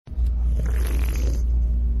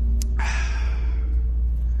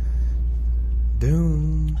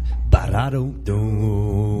doom, ba da doom doom,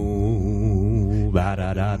 ba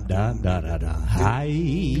da da da da da da. Hi,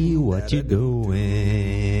 what you doing?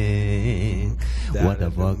 What the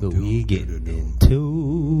fuck are we getting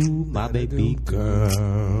into, my baby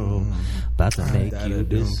girl? About to make you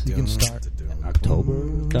this. You can start. October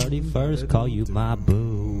 31st, call you my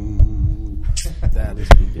boo. That is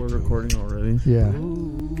we're recording already. Yeah.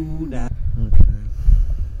 Ooh, that. Okay.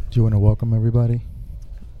 Do you want to welcome everybody?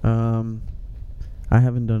 I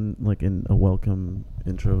haven't done like a welcome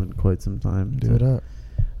intro in quite some time. Do it up.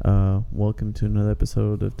 Welcome to another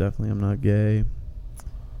episode of Definitely I'm Not Gay,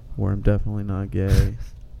 where I'm definitely not gay.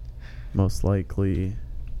 Most likely,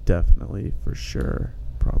 definitely, for sure,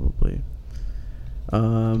 probably.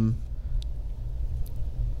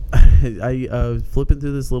 I flipping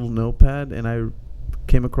through this little notepad and I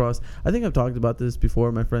came across, I think I've talked about this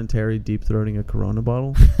before, my friend Terry deep throating a Corona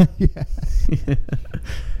bottle. Yeah.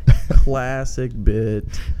 Classic bit.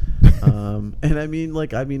 And I've,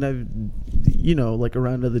 like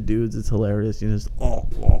around other dudes, it's hilarious. Just,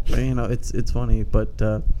 it's funny, but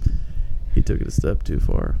he took it a step too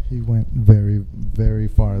far. He went very, very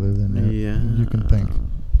farther than you can think.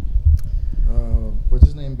 What's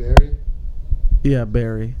his name, Barry? Yeah,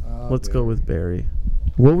 Barry. Let's go Barry. with Barry.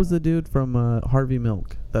 What was the dude from Harvey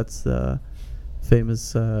Milk? That's the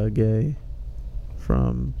famous gay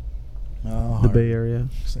from the Bay Area.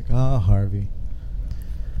 It's like, Harvey.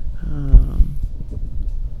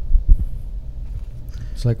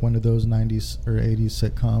 It's like one of those 90s or 80s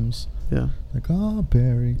sitcoms. Yeah. Like,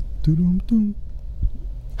 Barry. Doo-dum-dum.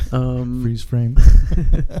 Freeze frame.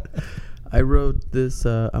 I wrote this,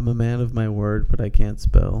 I'm a man of my word, but I can't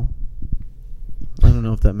spell. I don't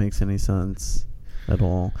know if that makes any sense at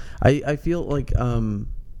all. I feel like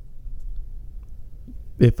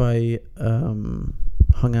if I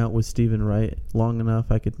hung out with Stephen Wright long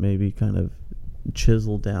enough, I could maybe kind of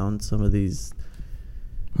chisel down some of these.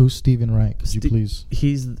 Who's Stephen Wright? Could you please?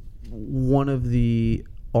 He's one of the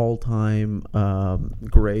all-time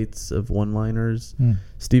greats of one-liners.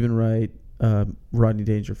 Stephen Wright, Rodney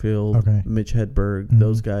Dangerfield, okay. Mitch Hedberg. Mm-hmm.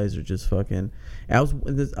 Those guys are just fucking. I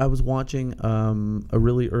was watching a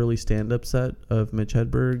really early stand-up set of Mitch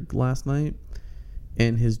Hedberg last night,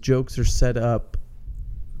 and his jokes are set up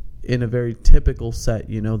in a very typical set.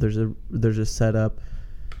 You know, there's a setup,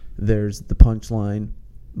 there's the punchline.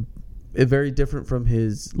 Very different from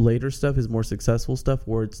his later stuff, his more successful stuff,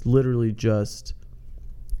 where it's literally just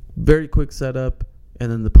very quick setup,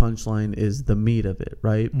 and then the punchline is the meat of it,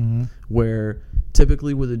 right? Mm-hmm. Where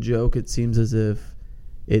typically with a joke, it seems as if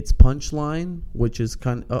it's punchline, which is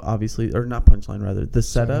kind of obviously, or not punchline, rather the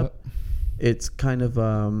setup. It's kind of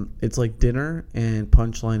it's like dinner, and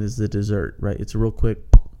punchline is the dessert, right? It's a real quick,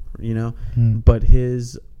 you know. But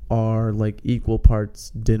his are like equal parts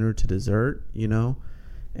dinner to dessert, you know.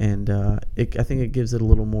 And I think it gives it a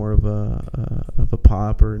little more of a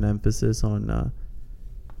pop or an emphasis on.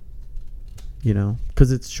 You know,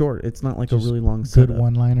 because it's short. It's not like just a really long setup. Good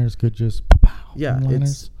one-liners, good just pow. Yeah,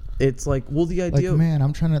 it's like, well, the idea. Like, man,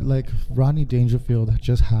 I'm trying to, like, Rodney Dangerfield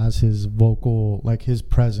just has his vocal, like, his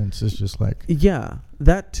presence is just like. Yeah,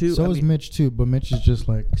 that too. So is Mitch too, but Mitch is just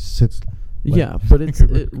like sits. Like, yeah, but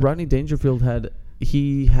Rodney Dangerfield had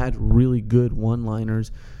really good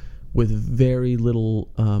one-liners with very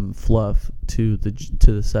little fluff to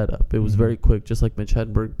the setup. It was very quick, just like Mitch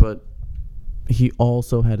Hedberg, but he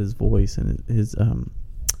also had his voice and his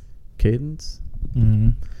cadence.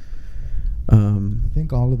 Mm-hmm. I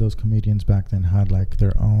think all of those comedians back then had like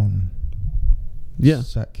their own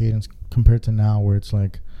set cadence compared to now, where it's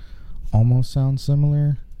like almost sounds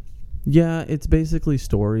similar. Yeah, it's basically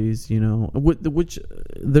stories, you know, which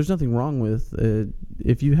there's nothing wrong with.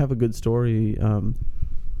 If you have a good story,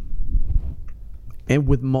 and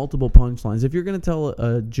with multiple punchlines. If you're going to tell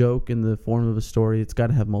a joke in the form of a story, it's got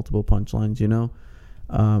to have multiple punchlines, you know?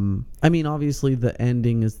 I mean, obviously the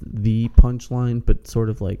ending is the punchline, but sort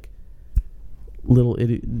of like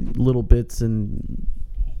little bits and,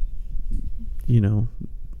 you know,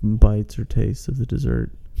 bites or tastes of the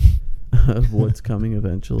dessert of what's coming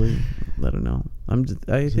eventually. I don't know.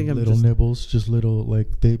 Little nibbles, just little,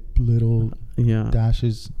 like,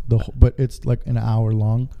 dashes, but it's like an hour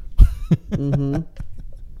long. Mm-hmm.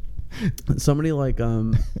 Somebody like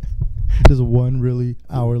just one really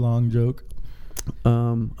hour-long joke.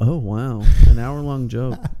 Oh wow, an hour-long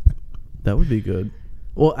joke. That would be good.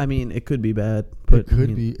 Well, I mean, it could be bad, but it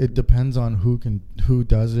could be. It depends on who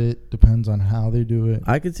does it. Depends on how they do it.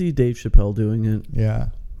 I could see Dave Chappelle doing it. Yeah,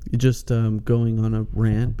 just going on a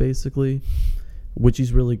rant, basically, which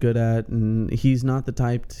he's really good at, and he's not the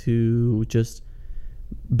type to just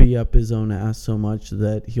be up his own ass so much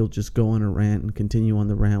that he'll just go on a rant and continue on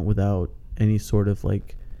the rant without any sort of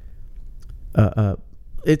like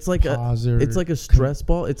it's like a stress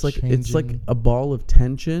ball. It's like a ball of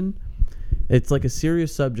tension. It's like a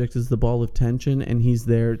serious subject is the ball of tension, and he's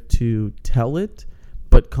there to tell it,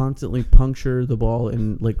 but constantly puncture the ball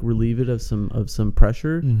and like relieve it of some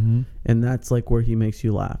pressure. Mm-hmm. And that's like where he makes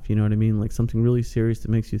you laugh. You know what I mean? Like something really serious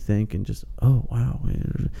that makes you think and just, oh wow.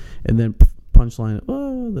 And then punchline,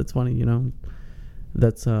 oh, that's funny, you know.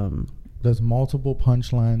 That's there's multiple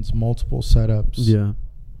punchlines, multiple setups. Yeah.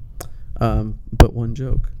 But one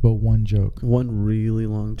joke. One really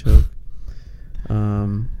long joke.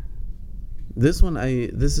 This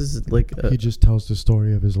is like he just tells the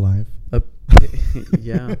story of his life.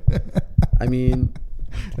 Yeah. I mean,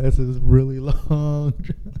 this is really long.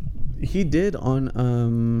 He did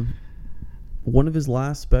on one of his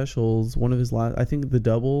last specials, I think the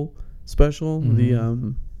double special,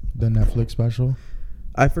 mm-hmm. the Netflix special.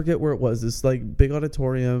 I forget where it was. It's like big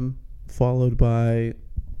auditorium followed by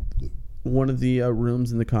one of the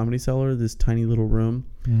rooms in the Comedy Cellar, this tiny little room,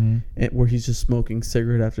 mm-hmm. where he's just smoking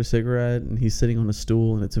cigarette after cigarette, and he's sitting on a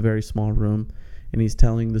stool, and it's a very small room, and he's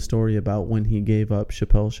telling the story about when he gave up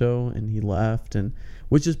Chappelle's Show and he left, and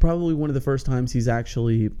which is probably one of the first times he's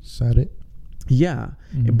actually said it. Yeah,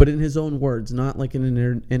 mm-hmm. but in his own words, not like in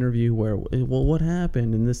an interview where, well, what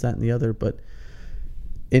happened and this, that, and the other, but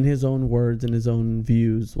in his own words and his own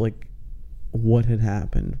views, like what had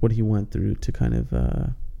happened, what he went through to kind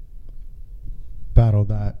of battle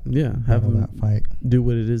that. Yeah, have him that fight. Do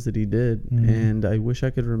what it is that he did. Mm-hmm. And I wish I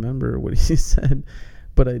could remember what he said,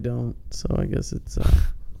 but I don't. So I guess it's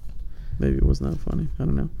maybe it was not funny. I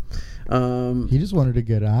don't know. He just wanted to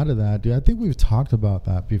get out of that, dude. I think we've talked about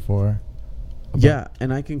that before. Yeah,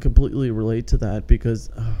 and I can completely relate to that because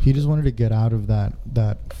he just wanted to get out of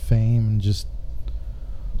that fame and just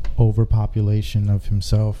overpopulation of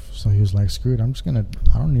himself. So he was like, screw it, I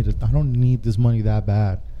don't need this money that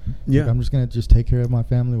bad. Yeah, like, I'm just gonna just take care of my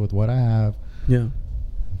family with what I have. Yeah,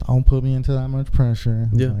 don't put me into that much pressure.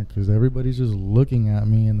 Yeah, because everybody's just looking at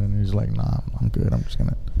me, and then he's like, nah, I'm good. I'm just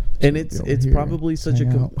gonna. And it's probably such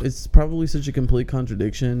a complete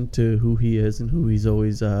contradiction to who he is and who he's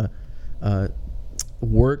always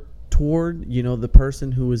worked toward. You know, the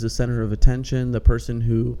person who is the center of attention, the person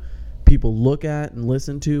who people look at and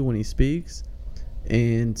listen to when he speaks.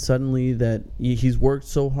 And suddenly that he's worked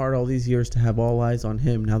so hard all these years to have all eyes on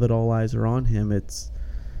him. Now that all eyes are on him,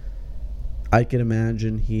 I can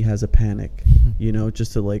imagine he has a panic, you know,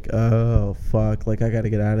 just to like, oh fuck, like I got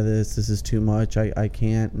to get out of this. This is too much. I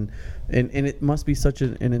can't. And it must be such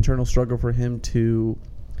an internal struggle for him to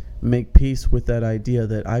make peace with that idea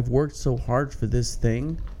that I've worked so hard for this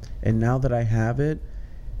thing, and now that I have it,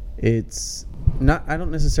 it's not, I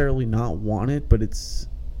don't necessarily not want it, but it's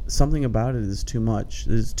something about it is too much.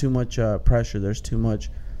 There's too much pressure. There's too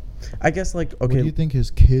much, I guess, like, okay. What do you think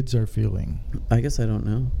his kids are feeling? I guess I don't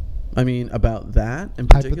know. I mean, about that in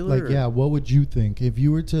particular? Like, yeah, what would you think if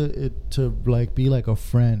you were to like be like a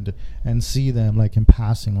friend and see them like in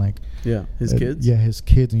passing, like, yeah, his kids? Yeah, his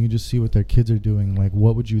kids, and you just see what their kids are doing, like,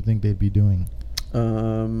 what would you think they'd be doing?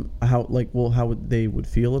 How they would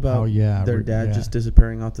feel about their dad just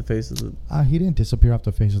disappearing off the face of the... he didn't disappear off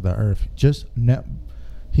the face of the earth.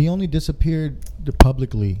 He only disappeared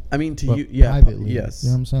publicly. I mean, to you, yeah, privately. Yes.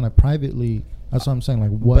 You know what I'm saying? Like, privately... That's what I'm saying.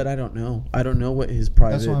 Like, what? But I don't know. I don't know what his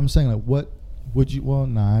private... That's what I'm saying. Like, what would you... Well,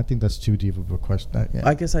 nah, I think that's too deep of a question. Yeah.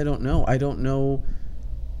 I guess I don't know. I don't know.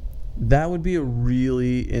 That would be a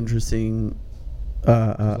really interesting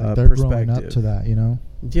they're perspective. Growing up to that, you know?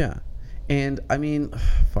 Yeah. And, I mean,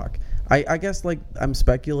 fuck. I guess, like, I'm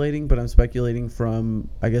speculating, but I'm speculating from,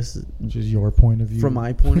 I guess... Just your point of view. From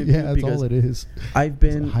my point of view. Yeah, that's all it is. I've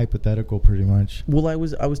been... It's hypothetical, pretty much. Well, I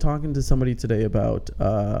was talking to somebody today about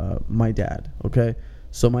my dad, okay?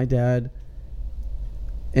 So my dad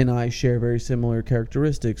and I share very similar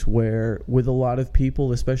characteristics where with a lot of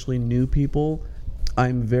people, especially new people,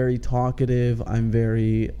 I'm very talkative. I'm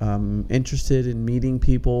very interested in meeting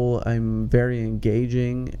people. I'm very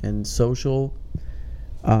engaging and social.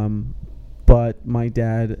 But my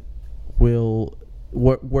dad will,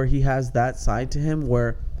 where he has that side to him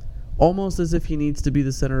where almost as if he needs to be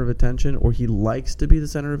the center of attention or he likes to be the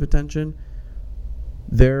center of attention,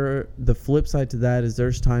 the flip side to that is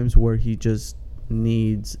there's times where he just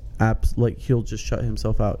needs like he'll just shut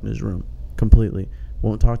himself out in his room completely.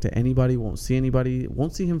 Won't talk to anybody, won't see anybody,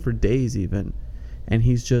 won't see him for days even. And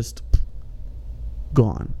he's just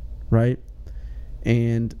gone, right?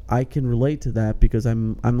 And I can relate to that because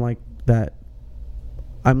I'm like that.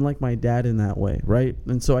 I'm like my dad in that way, right?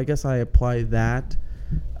 And so I guess I apply that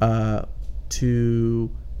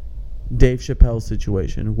to Dave Chappelle's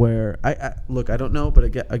situation, where I look, I don't know, but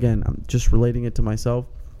again, I'm just relating it to myself,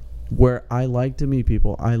 where I like to meet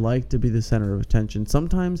people. I like to be the center of attention.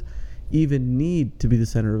 Sometimes even need to be the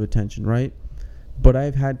center of attention, right? But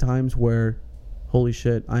I've had times where, holy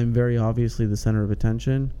shit, I'm very obviously the center of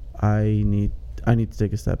attention. I need to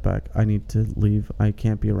take a step back. I need to leave. I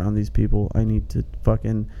can't be around these people. I need to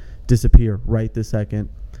fucking disappear right this second.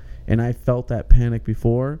 And I felt that panic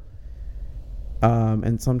before.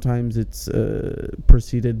 And sometimes it's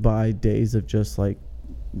preceded by days of just like,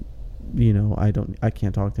 you know, I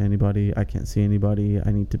can't talk to anybody. I can't see anybody.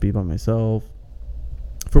 I need to be by myself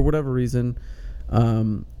for whatever reason.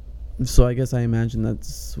 So I guess I imagine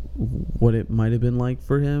that's what it might have been like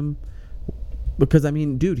for him. Because, I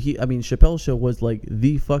mean, dude, Chappelle's Show was like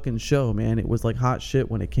the fucking show, man. It was like hot shit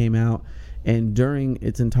when it came out. And during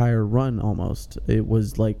its entire run almost, it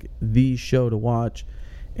was like the show to watch.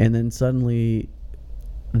 And then suddenly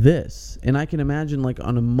this. And I can imagine like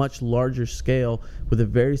on a much larger scale with a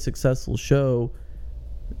very successful show,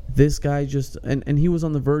 this guy just, and he was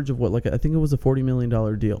on the verge of what, like, I think it was a $40 million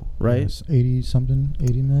deal, right? Yes,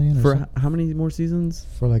 80 million. Or for something. How many more seasons?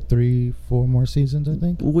 For like 3-4 more seasons, I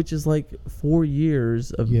think. Which is like 4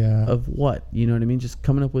 years of what? You know what I mean? Just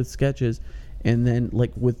coming up with sketches, and then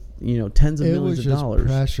like with, you know, tens of millions of dollars. It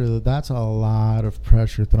was just pressure. That's a lot of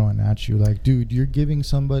pressure thrown at you. Like, dude, they're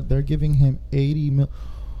giving him 80 mil.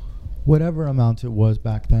 Whatever amount it was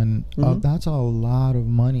back then, that's a lot of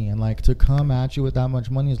money. And like to come at you with that much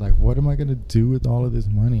money is like, what am I gonna do with all of this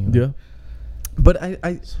money? Like, yeah. But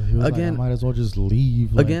so he was again, like, I might as well just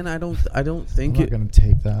leave. Like, again, I don't think I'm not gonna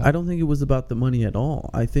take that. I don't think it was about the money at all.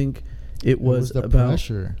 I think it was the about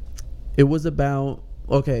pressure. It was about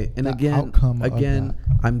and the again,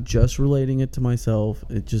 I'm just relating it to myself.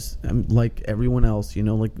 It just, I'm like everyone else, you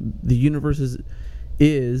know, like the universe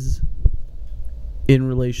is in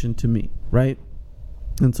relation to me, right?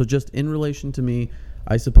 And so just in relation to me,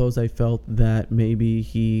 I suppose I felt that maybe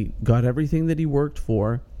he got everything that he worked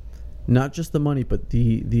for, not just the money, but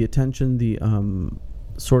the attention, the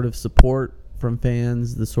sort of support from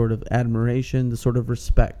fans, the sort of admiration, the sort of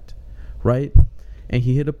respect, right? And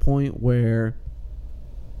he hit a point where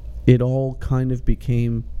it all kind of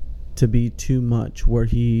became to be too much, where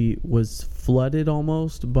he was flooded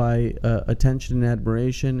almost by attention and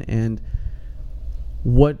admiration. And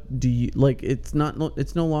what do you like? It's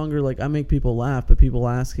no longer like I make people laugh, but people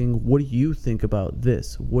asking, what do you think about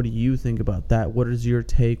this? What do you think about that? What is your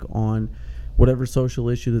take on whatever social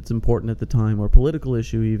issue that's important at the time, or political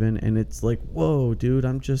issue even? And it's like, whoa, dude,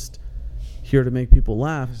 I'm just here to make people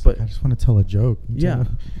laugh. But I just want to tell a joke. Yeah.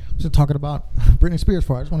 I'm just talking about Britney Spears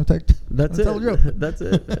for. I just want to tell a joke. That's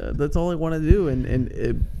it. That's all I want to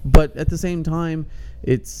do. But at the same time,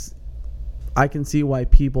 I can see why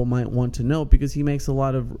people might want to know, because he makes a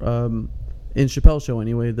lot of in Chappelle's Show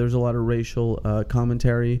anyway. There's a lot of racial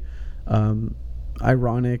commentary,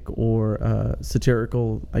 ironic or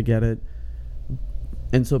satirical. I get it.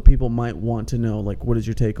 And so people might want to know, like, what is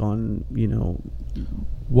your take on, you know?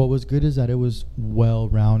 What was good is that it was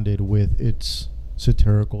well-rounded with its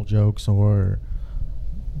satirical jokes, or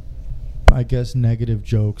I guess negative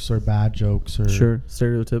jokes or bad jokes, or sure,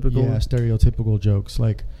 stereotypical. Yeah, stereotypical jokes.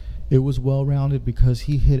 Like, it was well-rounded because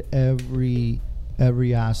he hit every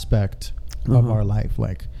aspect of our life,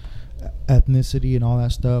 like ethnicity and all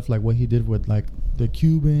that stuff, like what he did with like the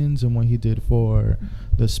Cubans, and what he did for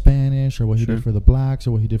the Spanish, or what he did for the blacks,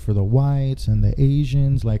 or what he did for the whites and the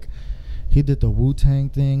Asians. Like, he did the Wu-Tang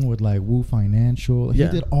thing with like Wu Financial. He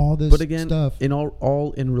did all this, but again, stuff in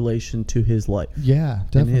all in relation to his life. Yeah,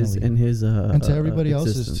 definitely. And his and to everybody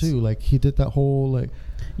else's too. Like, he did that whole like.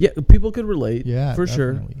 Yeah, people could relate. Yeah, for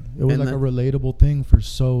definitely. sure. It was like a relatable thing for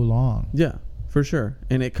so long. Yeah, for sure.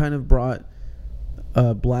 And it kind of brought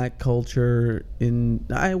black culture in.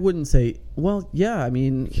 I wouldn't say. Well, yeah. I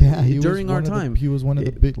mean, during our time, he was one of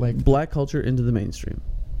the big like black culture into the mainstream.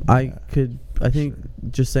 Yeah, I think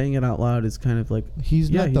just saying it out loud is kind of like he's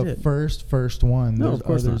not the first one. No, There's of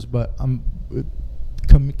course others, not. But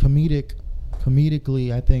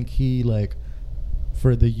comedically, I think he like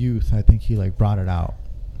for the youth. I think he like brought it out.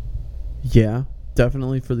 Yeah,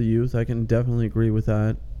 definitely for the youth. I can definitely agree with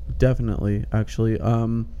that. Definitely, actually.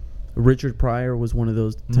 Richard Pryor was one of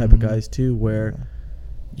those type of guys too, where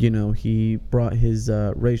you know, he brought his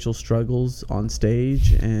racial struggles on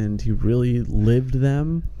stage, and he really lived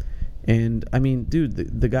them. And I mean, dude,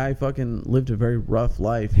 the guy fucking lived a very rough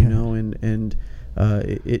life, you know, and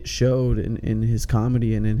it showed in his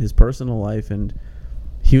comedy and in his personal life. And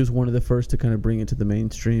he was one of the first to kind of bring it to the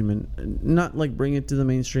mainstream, and not like bring it to the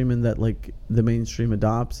mainstream in that like the mainstream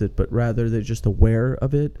adopts it, but rather they're just aware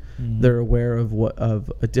of it. They're aware of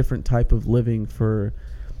a different type of living for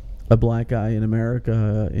a black guy in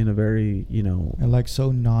America in a very, and like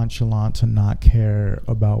so nonchalant to not care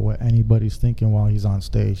about what anybody's thinking while he's on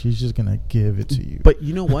stage. He's just gonna give it to you. But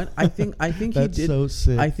you know what? I think he That's did. so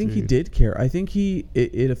sick. I think he dude. did care. I think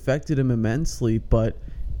it affected him immensely. But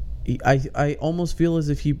I almost feel as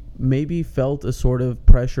if he maybe felt a sort of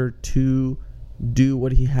pressure to do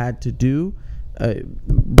what he had to do,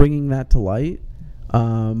 bringing that to light.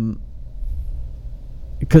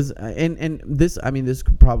 Because this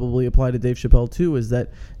could probably apply to Dave Chappelle too, is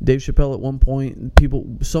that Dave Chappelle at one point,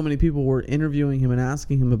 so many people were interviewing him and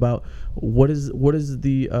asking him about what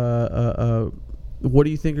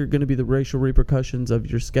do you think are going to be the racial repercussions of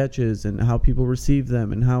your sketches and how people receive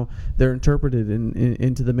them and how they're interpreted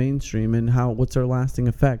into the mainstream and what's their lasting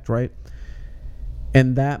effect, right?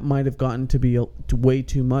 And that might have gotten to be way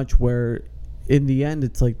too much, where in the end,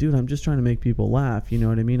 it's like, dude, I'm just trying to make people laugh. You know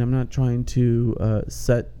what I mean? I'm not trying to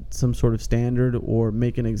set some sort of standard or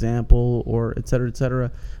make an example or et cetera, et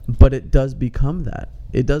cetera. But it does become that.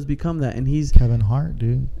 And he's Kevin Hart,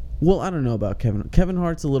 dude. Well, I don't know about Kevin. Kevin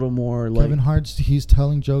Hart's a little more like... Kevin Hart's, he's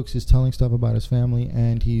telling jokes, he's telling stuff about his family,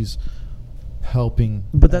 and he's helping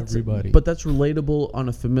everybody. But that's relatable on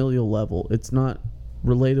a familial level. It's not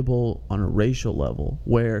relatable on a racial level,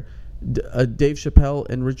 where... Dave Chappelle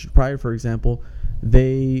and Richard Pryor, for example,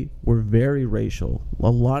 they were very racial. A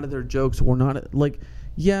lot of their jokes were not like,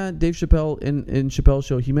 Dave Chappelle in Chappelle's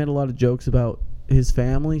show, he made a lot of jokes about his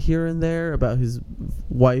family here and there, about his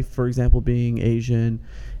wife, for example, being Asian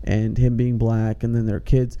and him being black, and then their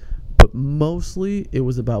kids. But mostly it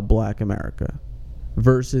was about black America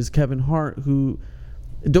versus Kevin Hart, who...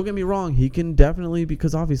 Don't get me wrong, he can definitely,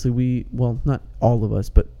 because obviously not all of us,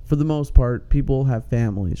 but for the most part, people have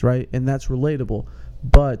families, right? And that's relatable.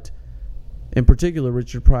 But in particular,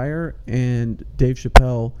 Richard Pryor and Dave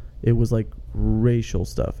Chappelle, it was like racial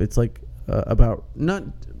stuff. It's like about, not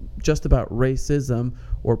just about racism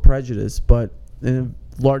or prejudice, but in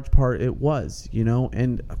a large part it was,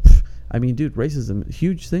 and I mean, dude, racism,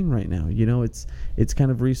 huge thing right now, it's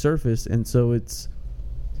kind of resurfaced. And so it's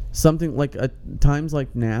something like times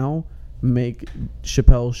like now make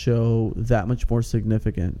Chappelle's show that much more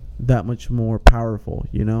significant, that much more powerful,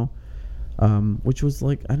 which was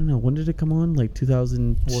like, I don't know, when did it come on? Like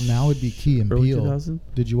 2000. Well, now it'd be Key and Peele. 2000?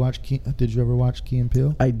 Did you ever watch Key and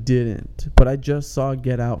Peele? I didn't, but I just saw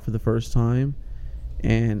Get Out for the first time,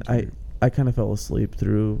 and I kind of fell asleep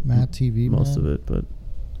through Mad TV, most of it, but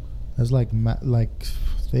that's like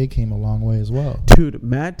they came a long way as well. Dude,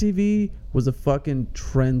 Mad TV was a fucking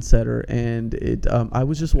trendsetter, and it. I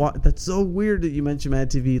was just that's so weird that you mentioned Mad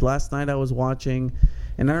TV. Last night I was watching,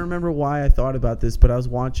 and I remember why I thought about this, but I was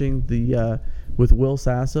watching the with Will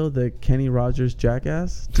Sasso, the Kenny Rogers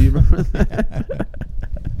Jackass. Do you remember that?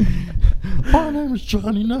 My name is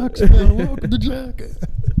Johnny Knoxville. Welcome to Jackass.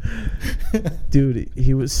 Dude,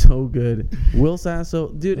 he was so good. Will Sasso,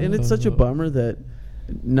 dude, and it's such a bummer that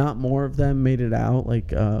not more of them made it out.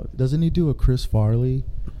 Like, doesn't he do a Chris Farley?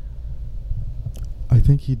 I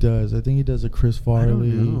think he does. I think he does a Chris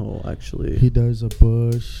Farley. I don't know, actually. He does a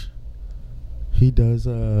Bush. He does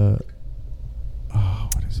a... Oh,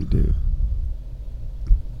 what does he do?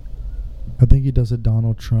 I think he does a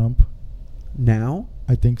Donald Trump. Now?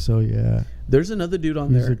 I think so, yeah. There's another dude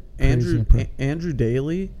on there, Andrew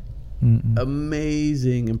Daly. Mm-mm.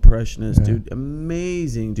 Amazing impressionist, dude.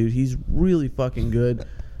 Amazing, dude. He's really fucking good.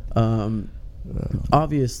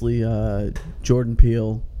 Obviously, Jordan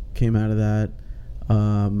Peele came out of that.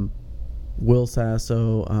 Will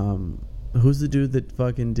Sasso. Who's the dude that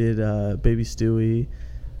fucking did Baby Stewie?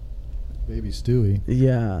 Baby Stewie.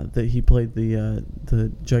 Yeah, that he played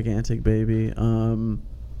the gigantic baby. And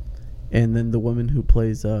then the woman who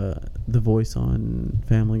plays the voice on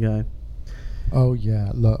Family Guy. Oh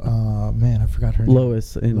yeah, man, I forgot her name.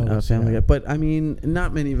 Lois in Family yeah. Guy. But I mean,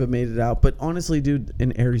 not many of them made it out. But honestly, dude,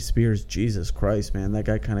 in Ari Spears, Jesus Christ, man, that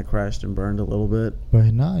guy kind of crashed and burned a little bit. But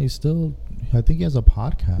nah, he's still. I think he has a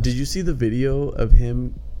podcast. Did you see the video of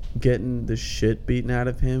him getting the shit beaten out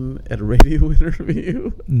of him at a radio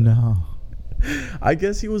interview? No. I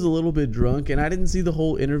guess he was a little bit drunk, and I didn't see the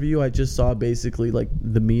whole interview. I just saw basically like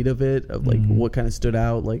the meat of it, of like what kind of stood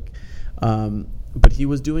out, like. But he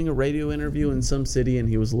was doing a radio interview in some city, and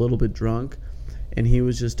he was a little bit drunk, and he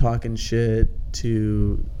was just talking shit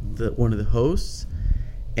to one of the hosts,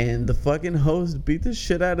 and the fucking host beat the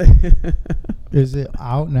shit out of him. Is it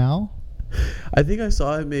out now? I think I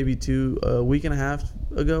saw it maybe a week and a half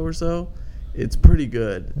ago or so, It's pretty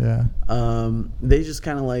good. Yeah. They just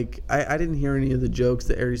kind of like I didn't hear any of the jokes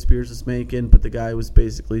that Ari Spears was making, but the guy was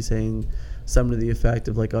basically saying something to the effect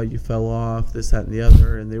of like, "Oh, you fell off," this, that, and the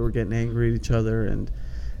other, and they were getting angry at each other, and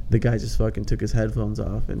the guy just fucking took his headphones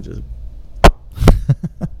off and just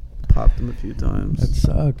popped them a few times. That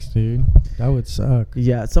sucks, dude. That would suck.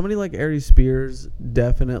 Yeah, somebody like Ari Spears,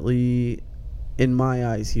 definitely, in my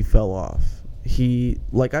eyes, he fell off.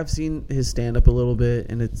 I've seen his stand-up a little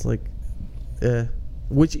bit, and it's like,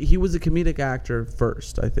 which he was a comedic actor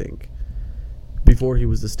first, I think, before he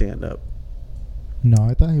was a stand-up. No,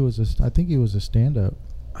 I think he was a stand-up.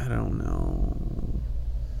 I don't know.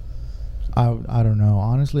 I don't know.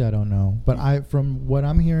 Honestly, I don't know. But from what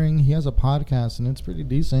I'm hearing, he has a podcast, and it's pretty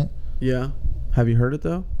decent. Yeah. Have you heard it,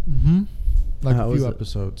 though? Mm-hmm. Like How a is few it?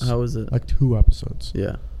 episodes. How is it? Like 2 episodes.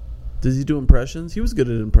 Yeah. Does he do impressions? He was good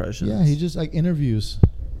at impressions. Yeah, he just like interviews.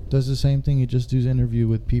 Does the same thing. He just does interview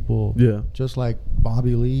with people. Yeah. Just like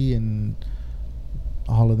Bobby Lee and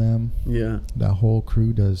all of them. Yeah. That whole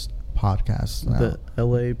crew does podcasts now. The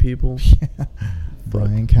LA people. Yeah.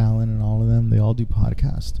 Brian Callen and all of them, they all do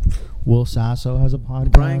podcasts. Will Sasso has a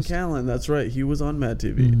podcast. Brian Callen, that's right. He was on Mad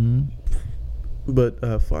TV. Mm-hmm. But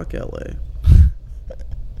fuck LA.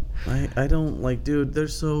 I don't like, dude, they're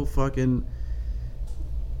so fucking...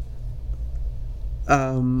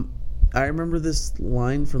 I remember this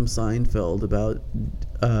line from Seinfeld about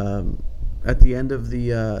at the end of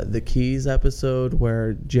the Keys episode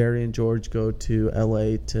where Jerry and George go to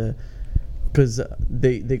LA because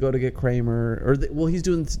they go to get Kramer, or he's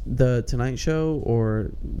doing the Tonight Show,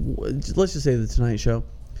 or let's just say the Tonight Show,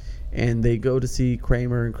 and they go to see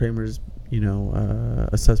Kramer, and Kramer's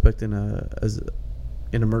a suspect in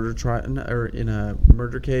a murder trial or in a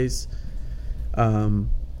murder case.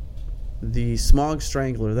 The Smog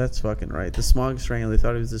Strangler, that's fucking right. The Smog Strangler, they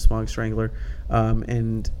thought he was the Smog Strangler.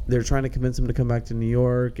 And they're trying to convince him to come back to New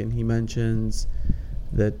York, and he mentions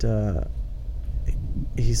that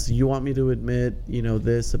you want me to admit,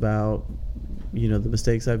 this about, the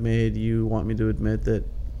mistakes I've made. You want me to admit that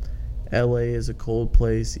LA is a cold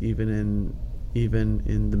place even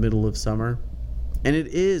in the middle of summer. And it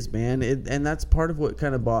is, man. And that's part of what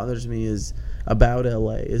kind of bothers me is about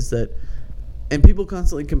LA is that, and people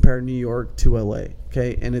constantly compare New York to LA,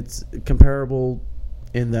 okay? And it's comparable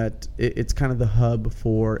in that it's kind of the hub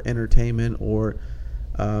for entertainment or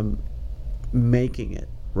making it,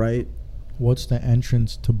 right? What's the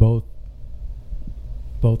entrance to both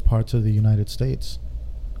parts of the United States?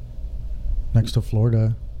 Next to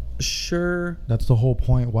Florida. Sure. That's the whole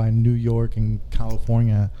point why New York and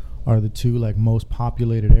California are the two like most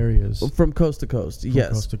populated areas. From coast to coast,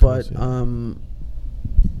 yes. Coast to but coast, yeah.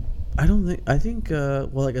 I think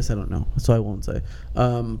well, I guess I don't know, so I won't say.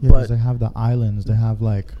 Yeah, but they have the islands. They have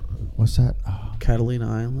like, what's that? Catalina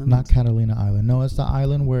Island? Not Catalina Island. No, it's the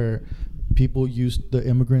island where the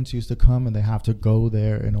immigrants used to come, and they have to go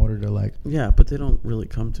there in order to like. Yeah, but they don't really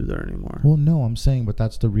come to there anymore. Well, no, I'm saying, but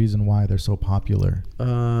that's the reason why they're so popular.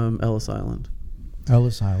 Ellis Island.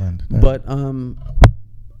 Ellis Island. Yeah. But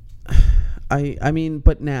I mean,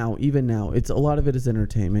 but even now, it's a lot of it is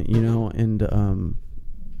entertainment, and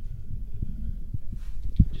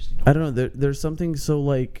I don't know. There's something so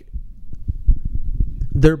like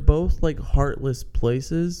they're both like heartless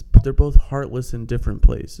places, but they're both heartless in different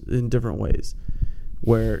ways.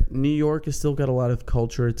 Where New York has still got a lot of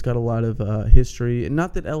culture, it's got a lot of history, and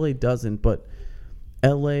not that LA doesn't, but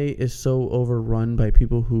LA is so overrun by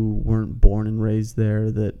people who weren't born and raised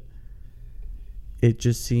there that it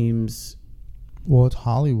just seems. Well, it's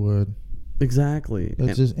Hollywood. Exactly.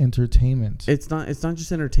 It's just entertainment. It's not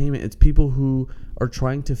just entertainment. It's people who are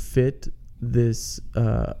trying to fit this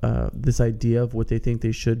idea of what they think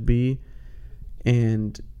they should be,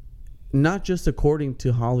 and not just according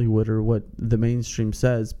to Hollywood or what the mainstream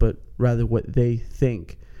says, but rather what they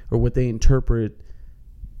think or what they interpret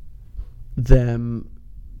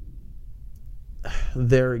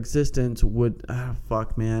their existence would.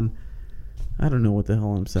 Fuck, man. I don't know what the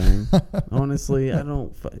hell I'm saying. Honestly, I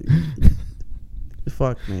don't.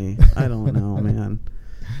 Fuck me. I don't know, man.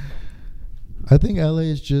 I think LA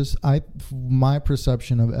is just my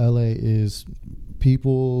perception of LA is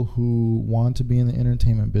people who want to be in the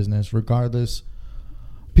entertainment business, regardless.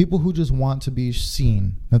 People who just want to be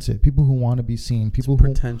seen. That's it. People who want to be seen. People it's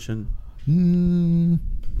pretension.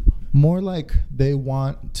 More like they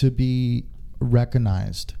want to be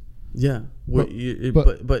recognized. Yeah, but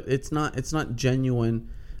it's not genuine.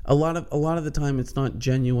 A lot of the time, it's not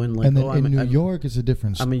genuine. Like, and then in New York, it's a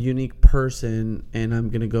difference. I'm a unique person, and I'm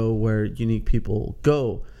gonna go where unique people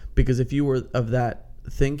go. Because if you were of that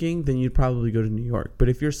thinking, then you'd probably go to New York. But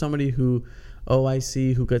if you're somebody who, oh, I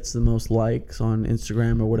see who gets the most likes on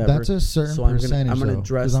Instagram or whatever. That's a certain so I'm percentage. I'm gonna though,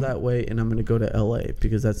 dress 'cause that way, and I'm gonna go to LA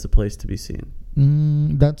because that's the place to be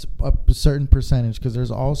seen. That's a certain percentage, because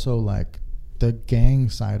there's also like the gang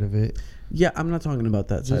side of it. Yeah, I'm not talking about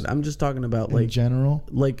that Just side. I'm just talking about in general.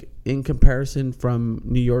 like in comparison from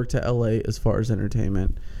New York to LA as far as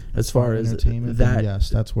entertainment, as far as entertainment, that. then yes,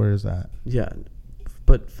 that's where is that. Yeah,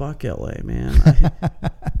 but fuck LA, man.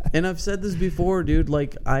 And I've said this before, dude.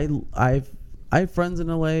 Like I have friends in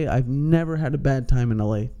LA. I've never had a bad time in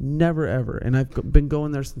LA, never ever. And I've been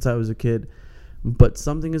going there since I was a kid. But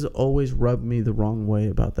something has always rubbed me the wrong way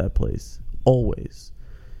about that place, always.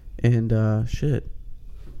 And shit,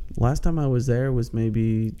 last time I was there was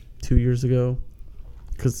maybe 2 years ago.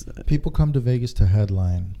 Cause people come to Vegas to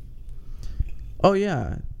headline. Oh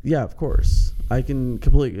yeah, of course. I can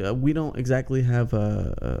completely. We don't exactly have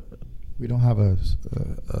a we don't have a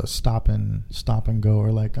stop and go,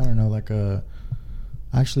 or like, I don't know, like a.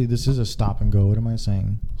 Actually, this is a stop and go. What am I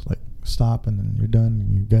saying? It's like stop and then you're done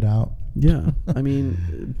and you get out. Yeah, I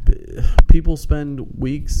mean, people spend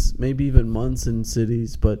weeks, maybe even months in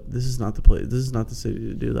cities, but this is not the place. This is not the city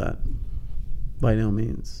to do that. By no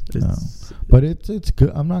means. No. But it's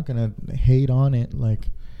good. I'm not gonna hate on it. Like,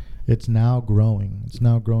 it's now growing. It's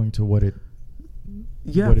now growing to what it.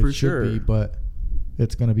 Yeah, what for it should sure. be, but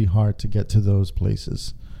it's gonna be hard to get to those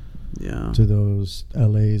places. Yeah. To those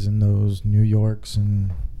LAs and those New Yorks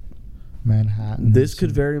and Manhattan. This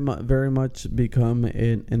could very much become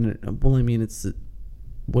well, I mean, it's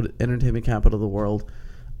what entertainment capital of the world.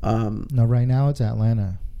 No, right now it's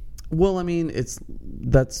Atlanta. Well, I mean,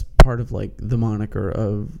 that's part of like the moniker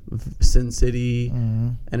of Sin City,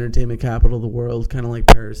 entertainment capital of the world. Kind of like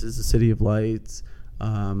Paris is the city of lights,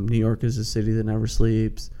 New York is the city that never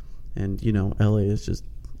sleeps, and LA is just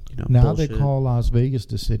now bullshit. They call Las Vegas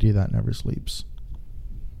the city that never sleeps.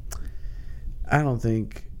 I don't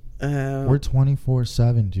think. We're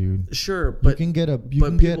 24/7, dude. Sure, but you can get a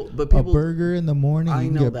burger in the morning. I you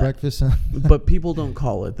can know get that. breakfast. But people don't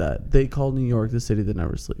call it that. They call New York the city that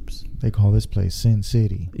never sleeps. They call this place Sin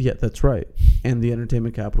City. Yeah, that's right. And the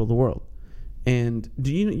entertainment capital of the world. And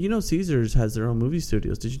do you know Caesars has their own movie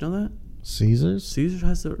studios? Did you know that? Caesars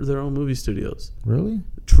has their own movie studios. Really?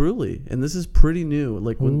 Truly, and this is pretty new.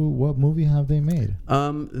 Like what movie have they made?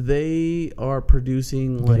 They are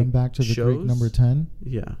producing Get like them back to the shows. Greek number 10.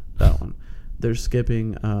 Yeah, that one. They're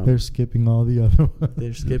skipping. They're skipping all the other ones.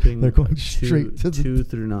 They're skipping. They're going straight to 2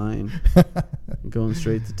 through 9, going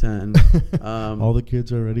straight to 10. All the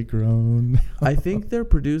kids are already grown. I think they're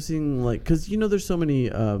producing like, because there's so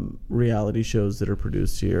many reality shows that are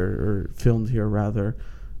produced here or filmed here rather.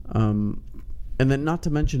 And then not to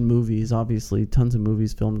mention movies, obviously, tons of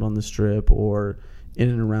movies filmed on the Strip or in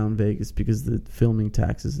and around Vegas because the filming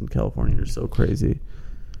taxes in California are so crazy.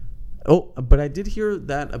 Oh, but I did hear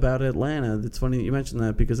that about Atlanta. It's funny that you mentioned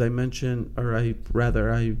that because I met,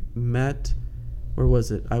 where was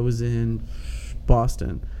it? I was in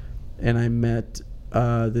Boston and I met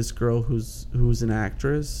this girl who's an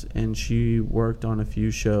actress, and she worked on a few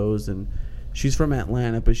shows, and she's from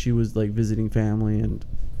Atlanta, but she was like visiting family and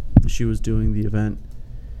she was doing the event.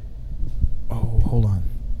 Oh, hold on.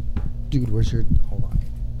 Dude, where's your... Hold on.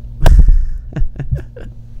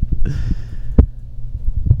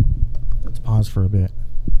 Let's pause for a bit.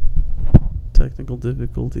 Technical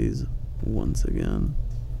difficulties once again.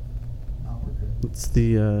 Oh, we're good. It's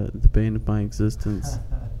the bane of my existence.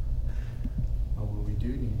 Oh, well, we do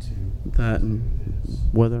need to... That and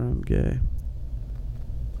whether I'm gay.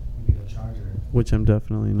 We need a charger. Which I'm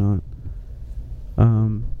definitely not.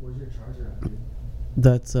 Where's your charger at, dude?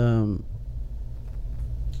 That's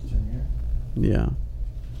It's in here? yeah.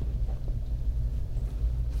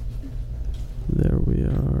 There we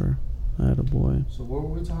are. Attaboy. So what were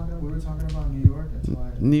we talking about? We were talking about New York. That's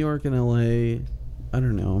why. New York and LA. I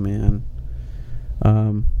don't know, man.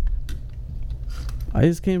 I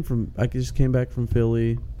just came back from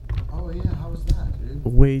Philly. Oh yeah, how was that, dude?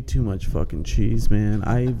 Way too much fucking cheese, man.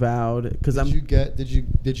 I vowed because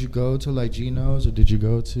Did you go to like Gino's, or did you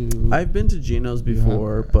go to? I've been to Gino's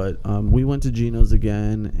before, but we went to Gino's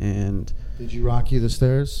again, and Did you rock you the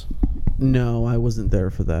stairs? no, I wasn't there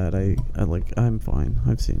for that. I'm fine.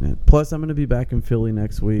 I've seen it. Plus, I'm gonna be back in Philly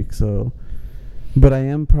next week, so. But I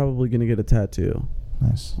am probably gonna get a tattoo.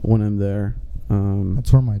 Nice. When I'm there.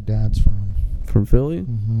 That's where my dad's from. From Philly?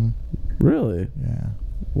 Mm-hmm. Really? Yeah.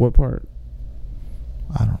 What part?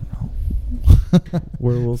 I don't know.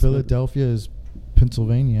 Where Will Smith? Philadelphia is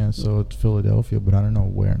Pennsylvania, so it's Philadelphia, but I don't know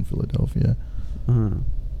where in Philadelphia.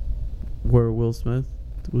 Where Will Smith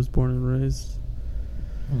was born and raised?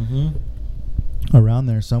 Mm-hmm. Around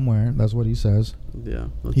there somewhere. That's what he says. Yeah.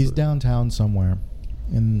 He's downtown somewhere.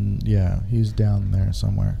 And yeah, he's down there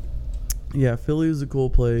somewhere. Yeah, Philly is a cool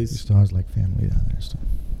He place. still has like family down there still.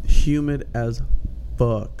 Humid as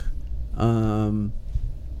fuck. I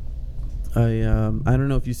don't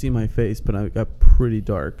know if you see my face, but I got pretty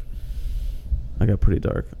dark. But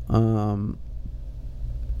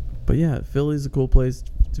yeah, Philly's a cool place.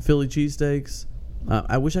 Philly cheesesteaks.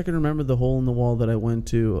 I wish I could remember the hole in the wall that I went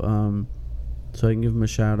to, so I can give them a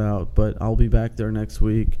shout out. But I'll be back there next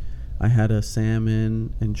week. I had a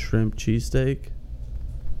salmon and shrimp cheesesteak.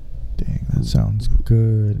 Dang, that sounds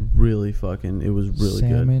good. Really fucking, it was really good.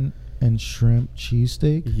 Salmon and shrimp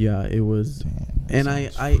cheesesteak. Yeah, it was. Dang, that And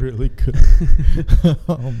sounds I really good.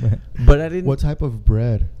 Oh man. But I didn't. What type of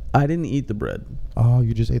bread? I didn't eat the bread. Oh,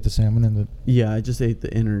 you just ate the salmon and the. Yeah, I just ate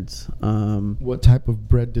the innards. What type of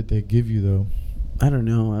bread did they give you though? I don't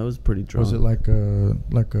know. I was pretty drunk. Was it like a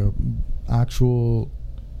actual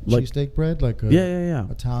Like- cheesesteak bread, like a Yeah.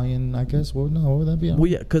 Italian? I guess. What would that be? Well,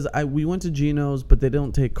 yeah, because we went to Geno's, but they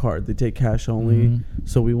don't take card; they take cash only. Mhm.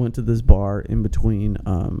 So we went to this bar in between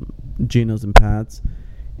Geno's and Pat's,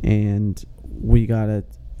 and we got it.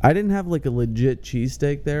 I didn't have like a legit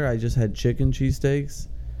cheesesteak there. I just had chicken cheesesteaks,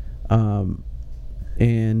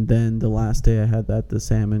 and then the last day I had the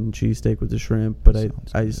salmon cheesesteak with the shrimp. But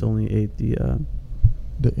Sounds I just good. only ate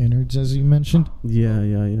The innards, as you mentioned.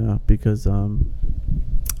 yeah, because I'm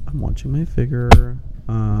watching my figure.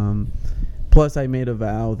 Plus, I made a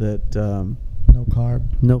vow that No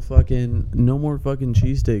carb. no more fucking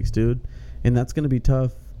cheesesteaks, dude. And that's gonna be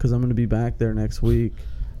tough because I'm gonna be back there next week.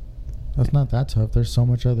 That's not that tough. There's so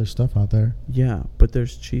much other stuff out there. Yeah, but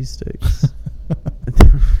there's cheesesteaks.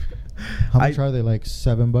 How much are they? Like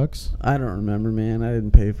 $7? I don't remember, man. I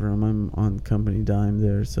didn't pay for them. I'm on company dime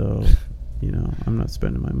there, so I'm not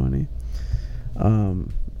spending my money.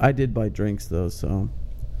 I did buy drinks though, so.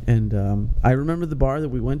 And I remember the bar that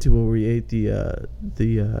we went to where we ate the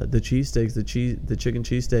cheesesteaks, the chicken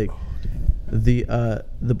cheesesteak.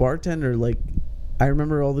 The bartender, like, I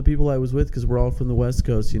remember all the people I was with because we're all from the West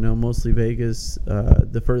Coast, mostly Vegas.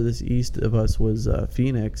 The furthest east of us was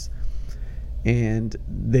Phoenix, and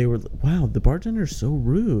they were, wow, the bartender's so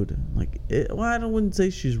rude. Like, I wouldn't say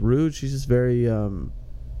she's rude. She's just very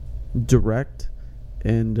direct,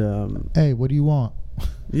 and Hey, what do you want?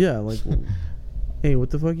 yeah, like. Hey,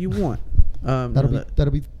 what the fuck you want?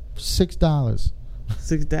 That'll be $6. $6.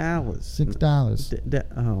 $6.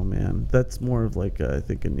 Oh man, that's more of like I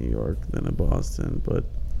think in New York than in Boston, but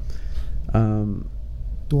 $2.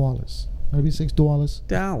 That'll be $6.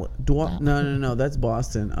 Dallas. No, that's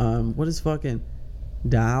Boston. What is fucking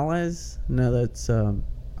Dallas? No, that's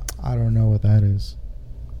I don't know what that is.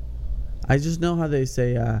 I just know how they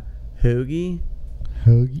say hoagie.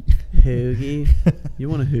 Hoagie. You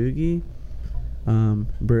want a hoagie?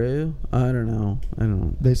 Brew? I don't know. I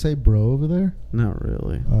don't. They say bro over there? Not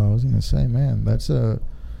really. I was gonna say, man, that's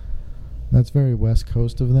very West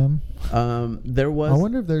Coast of them. There was. I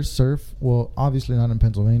wonder if there's surf. Well, obviously not in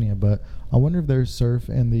Pennsylvania, but I wonder if there's surf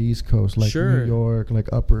in the East Coast, like Sure. New York,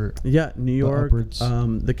 like upper. Yeah, New York, upwards.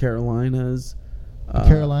 the Carolinas, The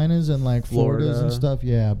Carolinas and like Floridas Florida. and stuff.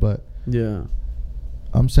 Yeah, but Yeah,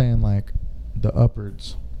 I'm saying like the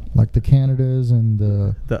upwards, like the Canadas and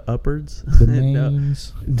the upwards. the No.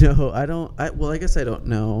 Maines. No, I don't. Well, I guess I don't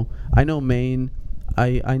know. I know Maine.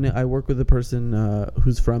 I know. I work with a person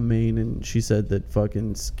who's from Maine, and she said that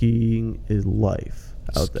fucking skiing is life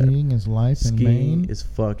out there. Skiing is life in Skiing Maine. is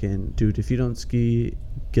fucking, dude. If you don't ski,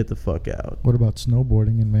 get the fuck out. What about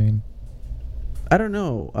snowboarding in Maine? I don't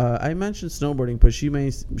know. I mentioned snowboarding, but she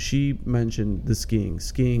mentioned the skiing.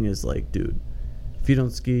 Skiing is like, dude, if you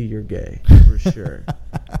don't ski, you're gay for sure.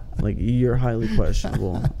 Like, you're highly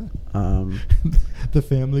questionable. The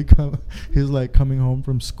family he's like coming home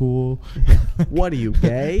from school. What are you,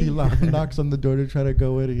 gay? He knocks on the door to try to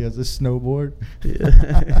go in. He has a snowboard.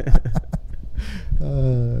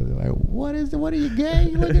 Like, what are you, gay?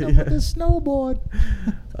 Look at him with his snowboard.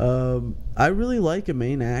 I really like a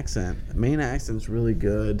Maine accent. Maine accent's really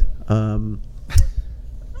good.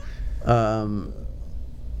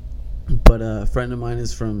 But a friend of mine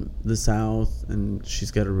is from the South, and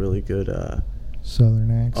she's got a really good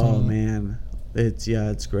Southern accent. oh man,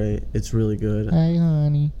 it's great. It's really good. Hey,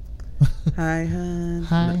 honey. Hi, hun.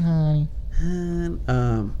 Hi, honey.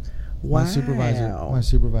 Hun. Wow. My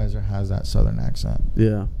supervisor has that Southern accent.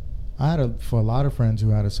 Yeah. I had a lot of friends who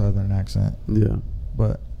had a Southern accent, Yeah.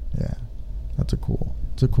 but yeah, it's a cool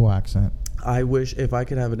accent. I wish if I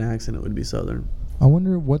could have an accent, it would be Southern. I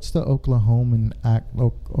wonder what's the Oklahomian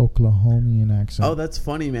accent. Oh, that's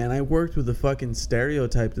funny, man. I worked with a fucking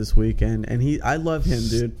stereotype this weekend, and I love him,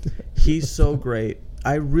 dude. He's so great.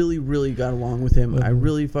 I really, really got along with him. I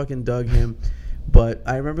really fucking dug him. But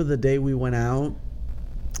I remember the day we went out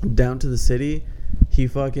down to the city, he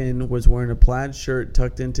fucking was wearing a plaid shirt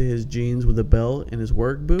tucked into his jeans with a belt and his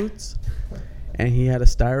work boots. And he had a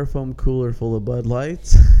styrofoam cooler full of Bud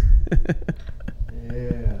Lights.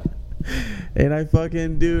 Yeah. And I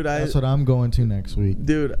fucking, dude, That's what I'm going to next week.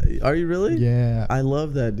 Dude, are you really? Yeah. I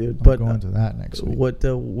love that, dude. I'm But going to that next week. what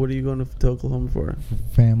are you going to Oklahoma for?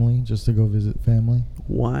 Family, just to go visit family.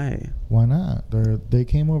 Why? Why not? They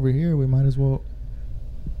came over here. We might as well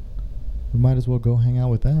go hang out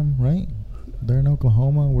with them, right? They're in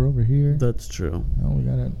Oklahoma. We're over here. That's true. You know, we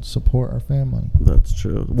gotta support our family. That's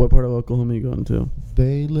true. What part of Oklahoma are you going to?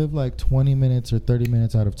 They live like 20 minutes or 30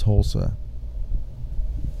 minutes out of Tulsa.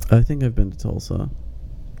 I think I've been to Tulsa.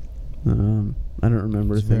 I don't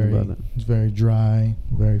remember a thing about it. It's very dry,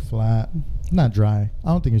 very flat. Not dry. I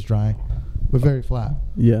don't think it's dry, but very flat.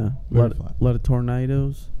 Yeah. Very A flat. lot of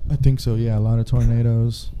tornadoes. I think so. Yeah, a lot of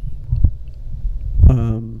tornadoes.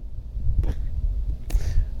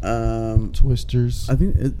 Twisters. I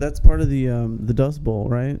think that's part of the Dust Bowl,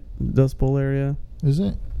 right? Dust Bowl area. Is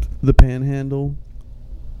it? The Panhandle.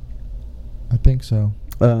 I think so.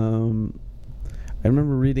 I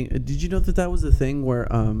remember reading. Did you know that was the thing where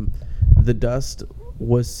the dust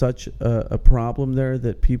was such a problem there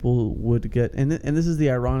that people would get, and this is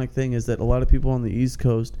the ironic thing, is that a lot of people on the East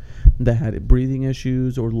Coast that had breathing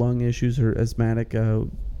issues or lung issues or asthmatic,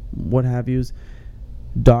 what have yous,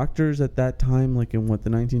 doctors at that time, like in the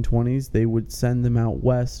 1920s, they would send them out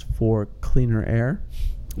west for cleaner air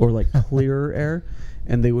or like clearer air,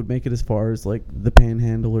 and they would make it as far as like the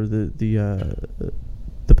Panhandle or the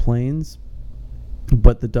plains.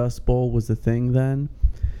 But the Dust Bowl was the thing then,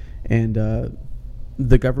 and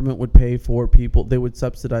the government would pay for people. They would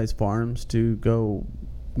subsidize farms to go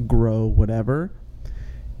grow whatever,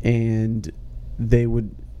 and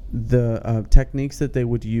the techniques that they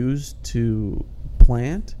would use to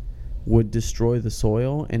plant would destroy the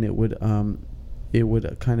soil, and it would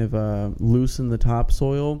kind of loosen the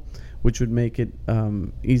topsoil, which would make it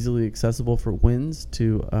easily accessible for winds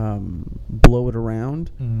to blow it around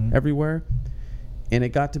everywhere. And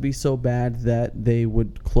it got to be so bad that they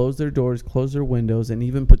would close their doors, close their windows, and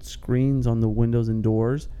even put screens on the windows and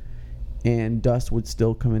doors, and dust would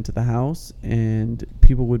still come into the house, and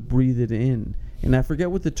people would breathe it in. And I forget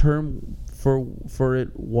what the term for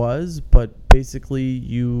it was, but basically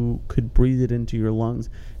you could breathe it into your lungs,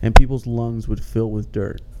 and people's lungs would fill with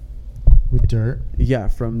dirt. With dirt? Yeah,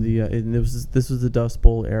 from the and this was the Dust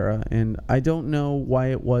Bowl era, and I don't know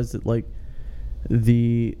why it was that like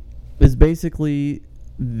is basically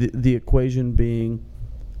the equation being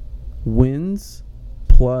winds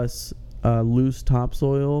plus loose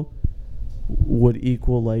topsoil would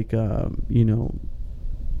equal like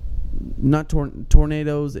not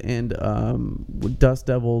tornadoes and dust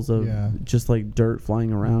devils of just like dirt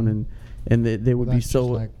flying around, and they would be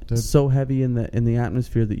so heavy in the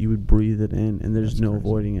atmosphere that you would breathe it in, and there's no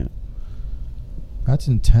avoiding it. That's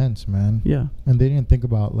intense, man. Yeah. And they didn't think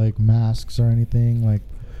about like masks or anything. Like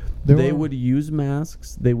they would use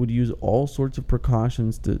masks. They would use all sorts of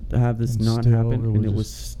precautions to have this not happen, and it was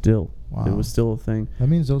still a thing. That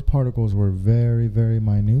means those particles were very, very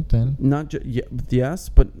minute then. Not yes,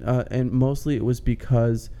 but and mostly it was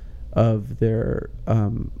because of their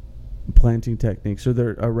planting techniques, or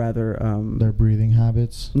their their breathing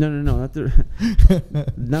habits. No, not their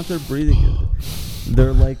not their breathing.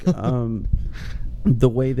 They're like the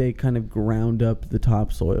way they kind of ground up the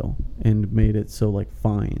topsoil and made it so like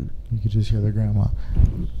fine. You could just hear their grandma.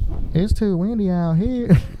 It's too windy out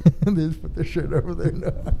here. They just put their shit over there.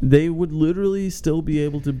 No. They would literally still be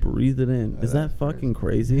able to breathe it in. Is that fucking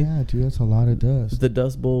crazy? Yeah, dude, that's a lot of dust. The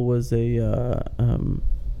Dust Bowl was a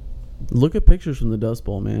look at pictures from the Dust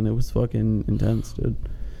Bowl, man. It was fucking intense, dude.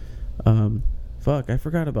 Fuck, I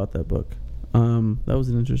forgot about that book. That was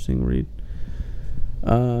an interesting read.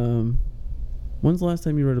 When's the last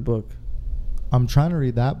time you read a book? I'm trying to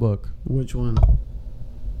read that book. Which one?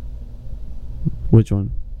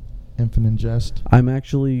 Infinite Jest. I'm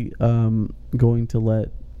actually going to let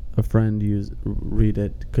a friend read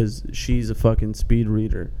it because she's a fucking speed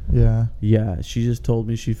reader. Yeah. Yeah, she just told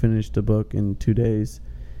me she finished a book in 2 days.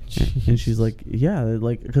 And she's like, yeah,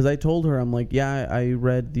 like, because I told her, I'm like, yeah, I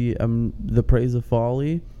read the Praise of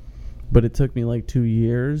Folly, but it took me like 2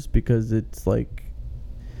 years because it's like,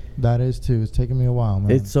 that is too. It's taken me a while,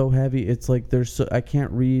 man. It's so heavy. It's like I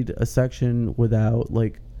can't read a section without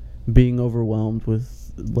like being overwhelmed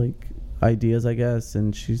with like ideas, I guess.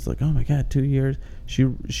 And she's like, oh my god, 2 years. She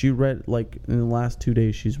read like in the last 2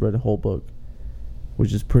 days she's read a whole book,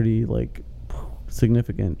 which is pretty like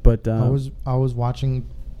significant. But I was watching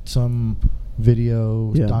some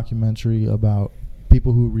video documentary about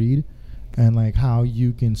people who read and like how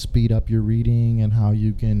you can speed up your reading and how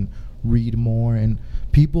you can read more. And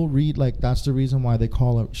people read, like, that's the reason why they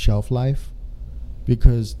call it shelf life,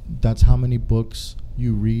 because that's how many books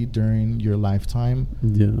you read during your lifetime.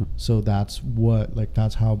 Yeah. So that's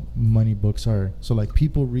how many books are. So like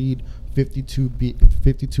people read 52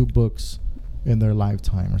 books in their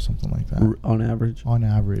lifetime or something like that. On average? On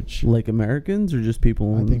average. Like Americans or just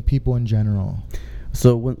people? I think people in general.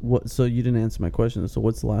 So So you didn't answer my question. So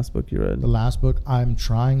what's the last book you read? The last book I'm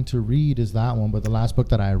trying to read is that one, but the last book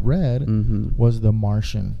that I read was The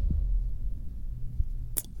Martian.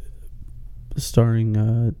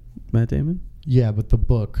 Starring Matt Damon? Yeah, but the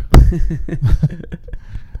book.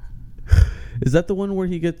 Is that the one where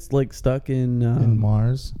he gets like stuck in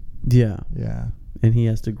Mars? Yeah. Yeah. And he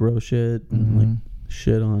has to grow shit and like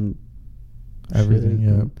shit on everything.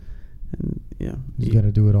 Yeah. And yeah, he's got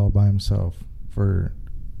to do it all by himself for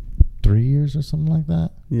 3 years or something like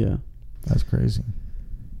that. Yeah. That's crazy.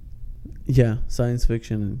 Yeah, science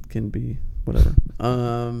fiction can be whatever.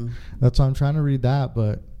 That's why I'm trying to read that,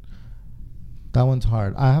 but that one's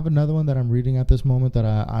hard. I have another one that I'm reading at this moment that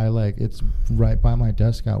I like. It's right by my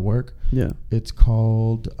desk at work. Yeah. It's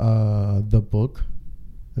called The Book.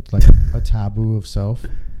 It's like a taboo of self.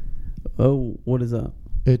 Oh, what is that?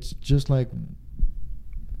 It's just like,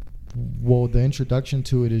 well, the introduction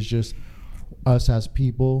to it is just us as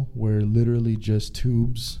people. We're literally just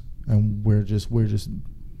tubes, and we're just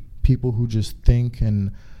people who just think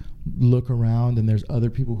and look around, and there's other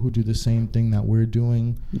people who do the same thing that we're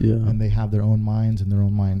doing. Yeah. And they have their own minds and their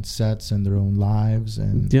own mindsets and their own lives.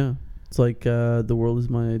 And yeah, it's like the world is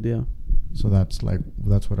my idea. So that's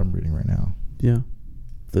what I'm reading right now. Yeah.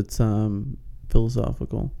 That's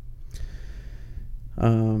philosophical.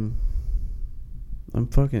 I'm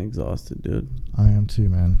fucking exhausted, dude. I am too,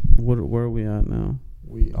 man. Where are we at now?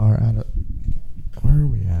 We are at where are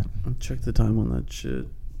we at? Check the time on that shit.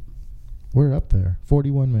 We're up there.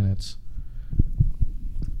 41 minutes.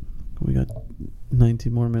 We got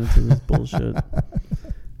 19 more minutes of this bullshit.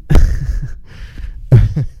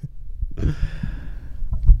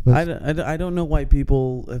 I don't know why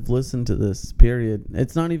people have listened to this, period.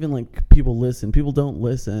 It's not even like people listen. People don't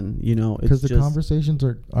listen, you know. Because the conversations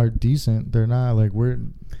are decent. They're not like we're...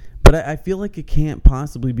 But I feel like it can't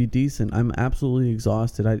possibly be decent. I'm absolutely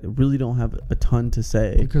exhausted. I really don't have a ton to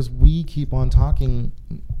say. Because we keep on talking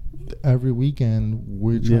every weekend.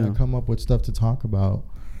 We're trying to come up with stuff to talk about.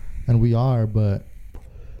 And we are, but...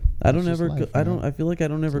 I feel like I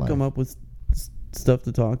don't ever come up with stuff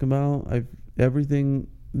to talk about. Everything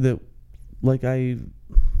that, like, I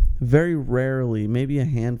very rarely, maybe a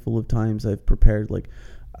handful of times I've prepared, like,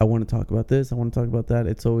 I want to talk about this, I want to talk about that.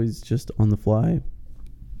 It's always just on the fly.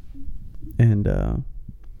 And I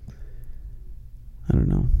don't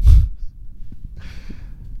know.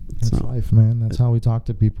 It's life, man. That's how we talk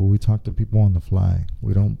to people. We talk to people on the fly.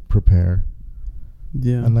 We don't prepare.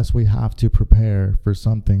 Yeah. Unless we have to prepare for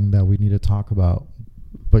something that we need to talk about.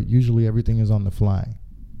 But usually everything is on the fly.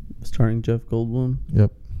 Starring Jeff Goldblum?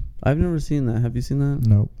 Yep. I've never seen that. Have you seen that?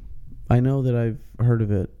 Nope. I know that I've heard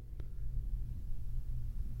of it.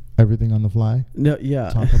 Everything on the fly? No,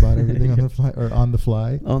 yeah. Talk about everything on the fly or on the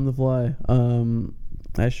fly? On the fly.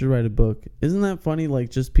 I should write a book. Isn't that funny?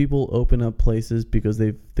 Like, just people open up places because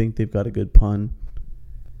they think they've got a good pun.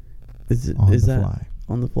 Is that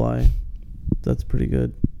on the fly? That's pretty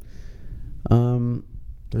good.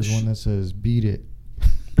 There's one that says "beat it,"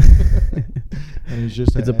 and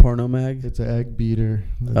it's a porno mag. It's an egg beater.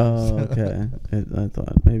 Oh, okay. I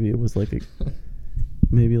thought maybe it was like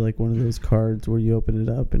maybe like one of those cards where you open it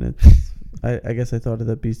up and it's. I guess I thought of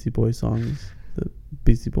that Beastie Boy songs. The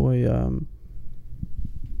Beastie Boy.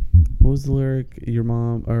 What was the lyric? Your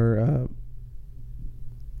mom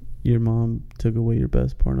took away your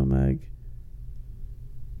best porno mag.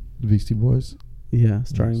 The Beastie Boys? Yeah,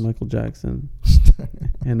 starring Michael Jackson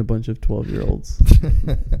and a bunch of 12-year-olds.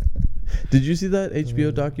 Did you see that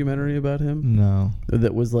HBO documentary about him? No.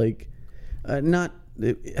 That was like, I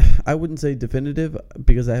wouldn't say definitive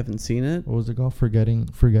because I haven't seen it. What was it called? Forgetting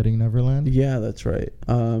Neverland? Yeah, that's right.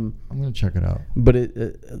 I'm going to check it out. But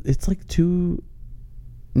it's like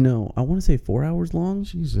I want to say 4 hours long.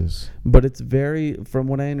 Jesus. But it's from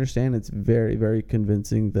what I understand, it's very, very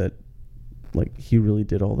convincing that like he really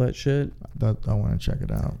did all that shit. I want to check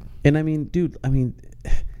it out. And I mean, dude,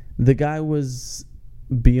 the guy was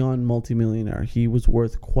beyond multimillionaire. He was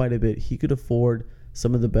worth quite a bit. He could afford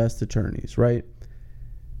some of the best attorneys, right?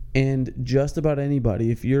 And just about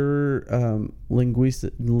anybody, if you're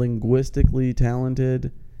linguistically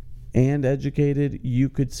talented and educated, you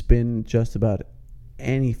could spin just about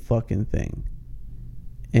any fucking thing.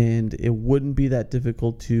 And it wouldn't be that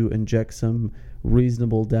difficult to inject some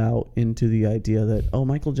reasonable doubt into the idea that, oh,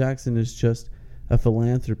 Michael Jackson is just a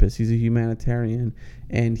philanthropist. He's a humanitarian,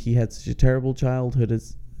 and he had such a terrible childhood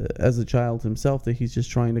as a child himself that he's just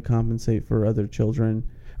trying to compensate for other children,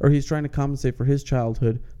 or he's trying to compensate for his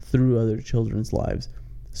childhood through other children's lives.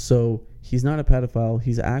 So he's not a pedophile.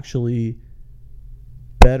 He's actually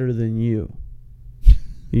better than you.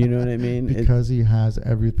 You know what I mean? Because he has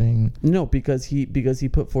everything. No, because he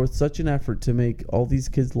put forth such an effort to make all these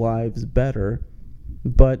kids' lives better,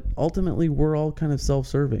 but ultimately we're all kind of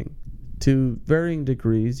self-serving to varying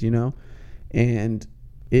degrees, you know? And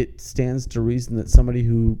it stands to reason that somebody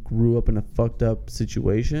who grew up in a fucked up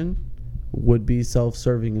situation would be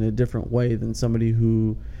self-serving in a different way than somebody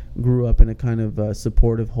who grew up in a kind of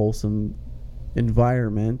supportive, wholesome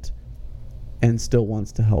environment and still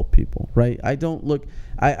wants to help people, right? I don't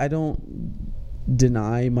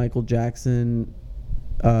deny Michael Jackson's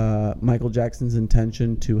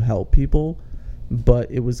intention to help people,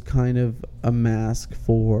 but it was kind of a mask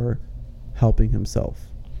for helping himself.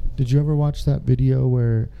 Did you ever watch that video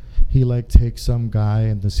where he like takes some guy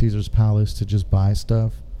in the Caesar's Palace to just buy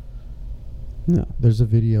stuff? No. There's a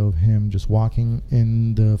video of him just walking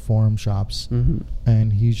in the forum shops,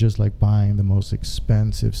 and he's just like buying the most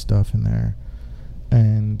expensive stuff in there.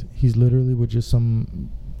 And he's literally with just some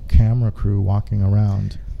camera crew walking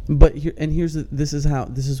around. But this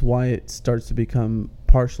is why it starts to become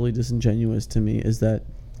partially disingenuous to me, is that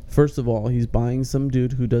first of all, he's buying some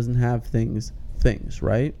dude who doesn't have things,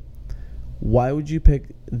 right? Why would you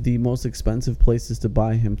pick the most expensive places to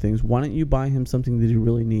buy him things? Why don't you buy him something that he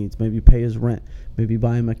really needs? Maybe pay his rent. Maybe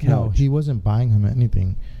buy him a couch. No, he wasn't buying him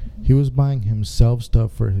anything. He was buying himself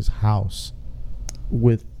stuff for his house.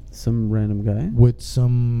 With some random guy? With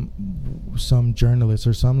some journalist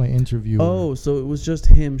or some like interviewer. Oh, so it was just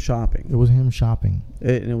him shopping. It was him shopping.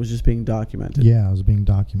 And it was just being documented. Yeah, it was being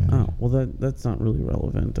documented. Oh, well that's not really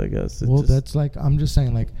relevant, I guess. That's like, I'm just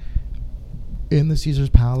saying, like, in the Caesar's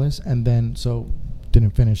Palace, and then, so,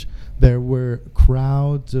 didn't finish. There were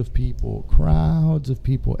crowds of people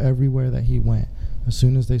everywhere that he went. As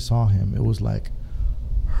soon as they saw him, it was like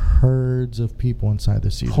herds of people inside the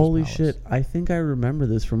Caesar's Holy Palace. shit, I think I remember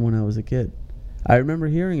this from when I was a kid. I remember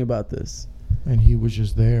hearing about this. And he was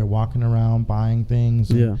just there walking around buying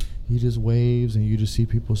things. And yeah. He just waves, and you just see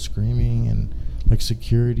people screaming, and like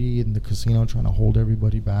security in the casino trying to hold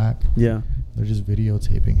everybody back. Yeah. They're just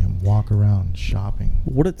videotaping him walk around shopping.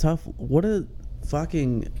 What a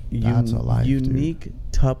fucking unique,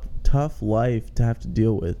 tough life to have to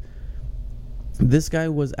deal with. This guy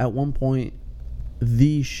was at one point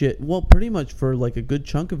the shit. Well, pretty much for like a good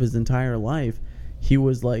chunk of his entire life, he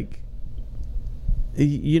was like,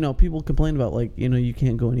 you know, people complain about like, you know, you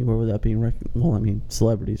can't go anywhere without being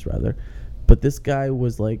celebrities rather. But this guy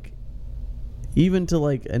was like, even to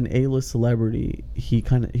like an A-list celebrity,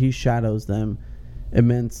 he shadows them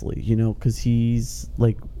immensely, you know, because he's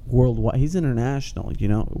like worldwide. He's international, you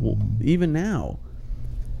know, even now.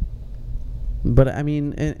 But I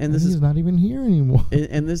mean, and this he's not even here anymore.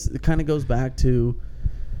 And this kind of goes back to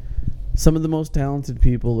some of the most talented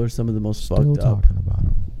people are some of the most Still fucked up. talking about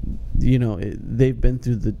him. You know, they've been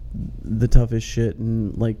through the toughest shit,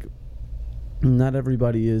 and like, not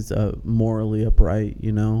everybody is morally upright,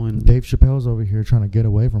 you know. And Dave Chappelle's over here trying to get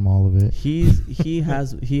away from all of it. he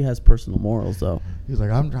has personal morals though. He's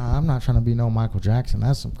like, I'm not trying to be no Michael Jackson.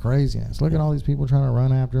 That's some craziness. Look at all these people trying to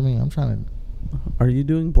run after me. I'm trying to. Are you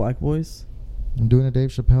doing black voice? I'm doing a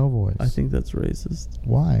Dave Chappelle voice. I think that's racist.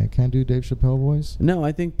 Why? I can't do Dave Chappelle voice? No,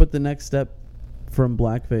 I think, but the next step from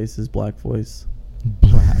blackface is black voice.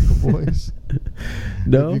 Black voice?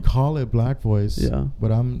 No? You call it black voice. Yeah.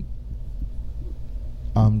 But I'm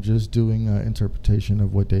just doing an interpretation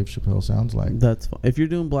of what Dave Chappelle sounds like. That's fine. If you're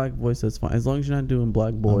doing black voice, that's fine. As long as you're not doing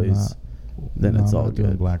black boys, then it's all I'm not good.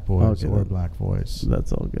 doing black boys Okay, or then. black voice.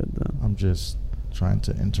 That's all good then. I'm just trying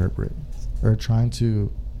to interpret or trying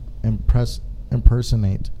to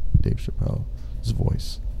impersonate Dave Chappelle's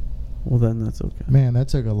voice. Well, then that's okay. Man, that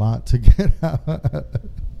took a lot to get out.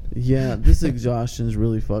 Yeah, this exhaustion's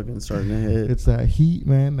really fucking starting to hit. It's that heat,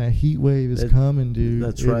 man. That heat wave is coming, dude.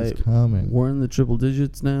 That's It right. is coming. We're in the triple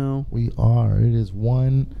digits now. We are. It is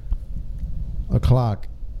 1 o'clock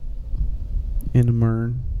In a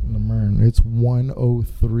Mern. in the Mern. It's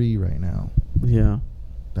 1:03 right now. Yeah.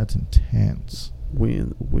 That's intense. We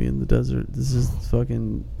in the desert. This is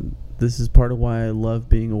part of why I love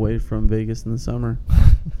being away from Vegas in the summer.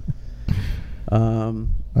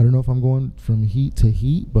 I don't know if I'm going from heat to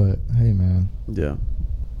heat, but hey, man. Yeah.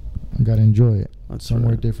 I gotta enjoy it. That's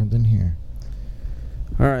somewhere right. different than here.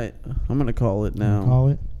 All right, I'm gonna call it now. Call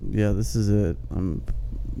it. Yeah, this is it. I'm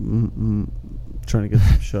trying to get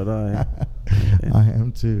some shut eye. Okay. I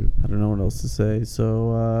am too. I don't know what else to say.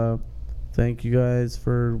 So thank you guys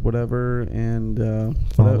for whatever, and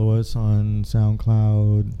Follow us on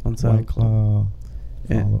SoundCloud. On White Claw.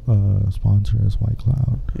 And- Sponsor us, White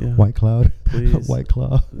Cloud. Yeah. White Cloud. Please. White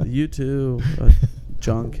Claw. You too,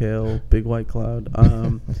 John Kale, Big White Cloud,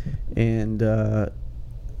 and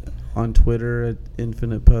on Twitter at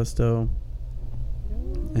Infinite Pesto,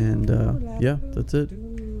 and yeah, that's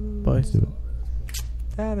it. Bye. Let's do it.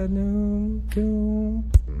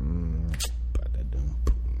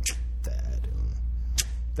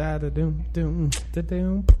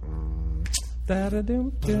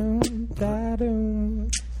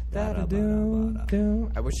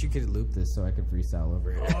 I wish you could loop this so I could freestyle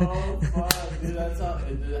over it. Oh fuck, dude! How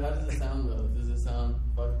does it sound though? Does it sound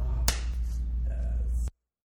fuck?